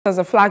As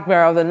a flag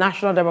bearer of the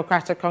National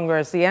Democratic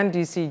Congress, the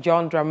NDC,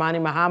 John Dramani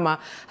Mahama,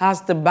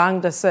 has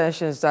debunked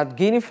assertions that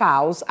Guinea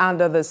fowls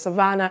under the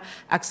Savannah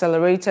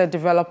Accelerated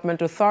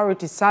Development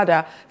Authority,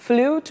 Saga,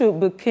 flew to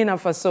Burkina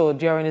Faso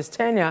during his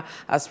tenure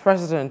as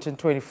president in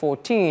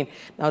 2014.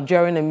 Now,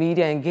 during a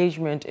media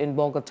engagement in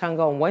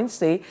Bolgatanga on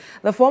Wednesday,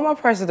 the former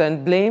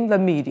president blamed the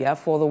media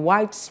for the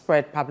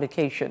widespread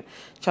publication.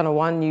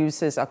 ChannelOne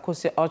News'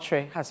 Akosi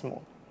Otre has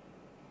more.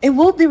 It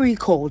will be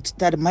recalled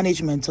that the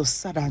management of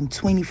Saga in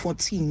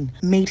 2014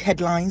 made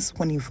headlines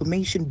when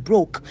information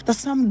broke that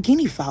some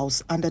Guinea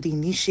fowls under the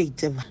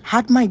initiative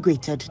had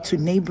migrated to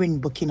neighboring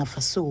Burkina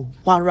Faso.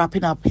 While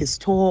wrapping up his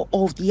tour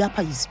of the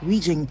Upper East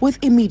region with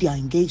a media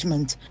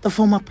engagement, the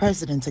former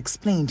president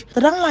explained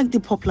that unlike the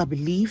popular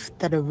belief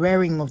that the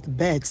rearing of the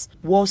birds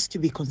was to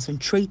be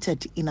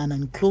concentrated in an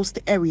enclosed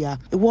area,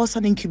 it was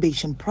an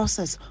incubation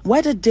process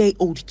where the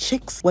day-old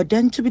chicks were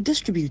then to be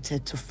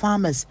distributed to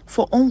farmers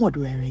for onward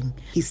rearing.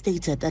 He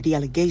stated that the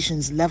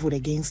allegations leveled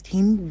against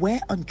him were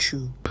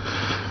untrue.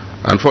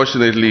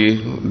 Unfortunately,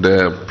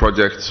 the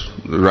project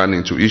ran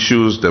into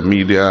issues. The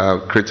media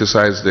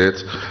criticized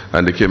it,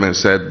 and they came and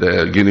said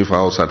the Guinea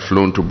fowls had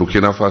flown to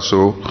Burkina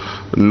Faso.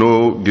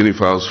 No Guinea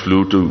fowls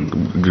flew to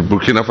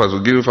Burkina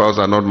Faso. Guinea fowls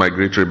are not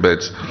migratory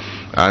birds.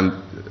 And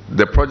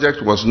the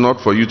project was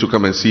not for you to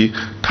come and see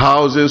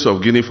thousands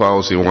of Guinea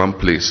fowls in one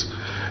place.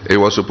 It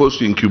was supposed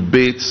to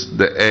incubate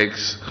the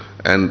eggs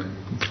and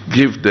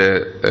give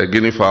the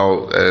Guinea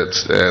fowl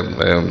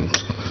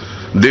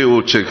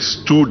day-old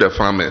chicks to the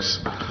farmers.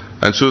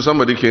 And so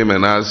somebody came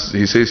and asked,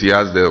 he says he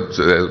asked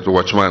the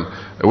watchman,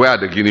 where are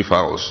the Guinea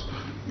fowls?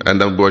 And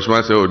the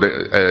watchman said, oh,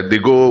 they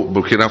go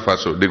Burkina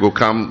Faso, they go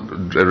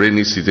come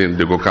rainy season,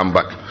 they go come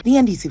back. The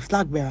NDC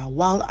flag bearer,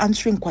 while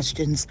answering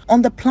questions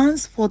on the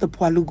plans for the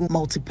Poalugu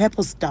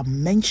multipurpose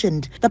dam,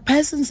 mentioned the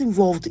persons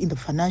involved in the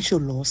financial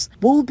loss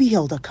will be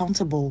held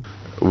accountable.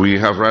 We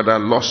have rather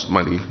lost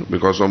money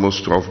because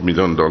almost $12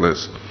 million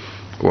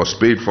was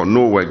paid for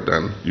no work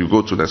done. You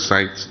go to the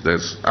site,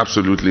 there's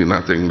absolutely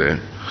nothing there.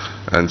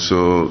 And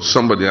so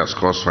somebody has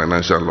caused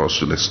financial loss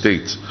to the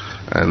state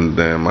and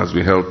must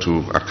be held to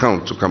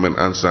account to come and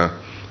answer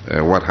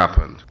what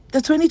happened.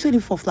 The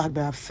 2024 flag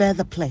bearer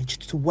further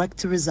pledged to work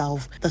to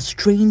resolve the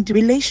strained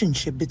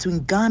relationship between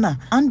Ghana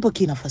and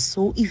Burkina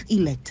Faso if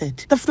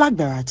elected. The flag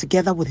bearer,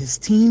 together with his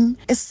team,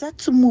 is set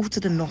to move to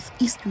the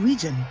northeast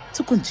region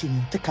to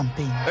continue the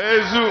campaign.